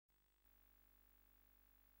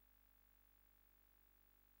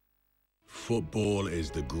Football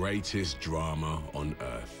is the greatest drama on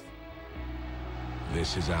earth.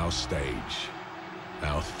 This is our stage,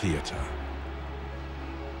 our theater.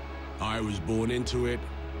 I was born into it,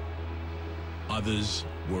 others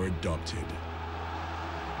were adopted,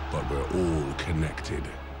 but we're all connected.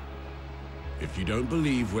 If you don't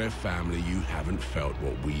believe we're family, you haven't felt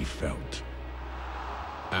what we felt.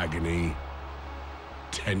 Agony,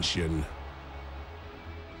 tension,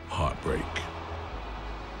 heartbreak.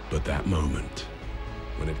 But that moment,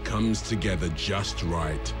 when it comes together just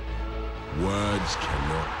right, words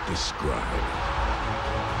cannot describe.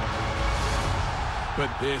 But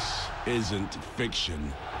this isn't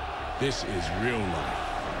fiction. This is real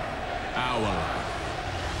life, our life.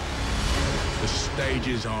 The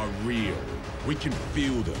stages are real. We can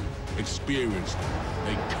feel them, experience them.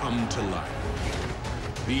 They come to life.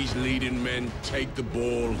 These leading men take the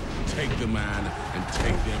ball, take the man, and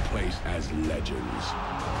take their place as legends.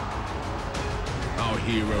 Our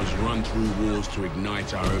heroes run through walls to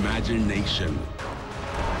ignite our imagination.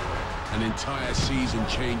 An entire season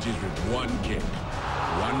changes with one kick,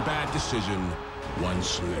 one bad decision, one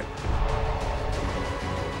slip.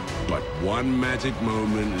 But one magic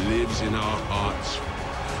moment lives in our hearts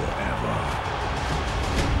forever.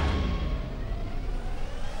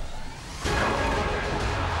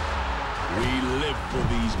 We live for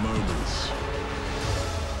these moments.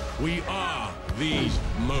 We are these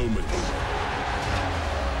moments.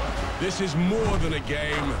 This is more than a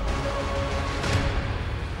game.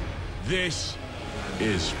 This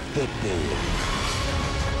is football.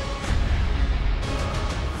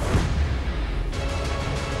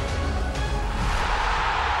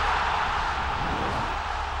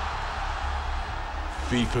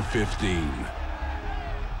 FIFA 15.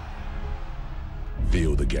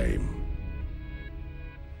 Feel the game.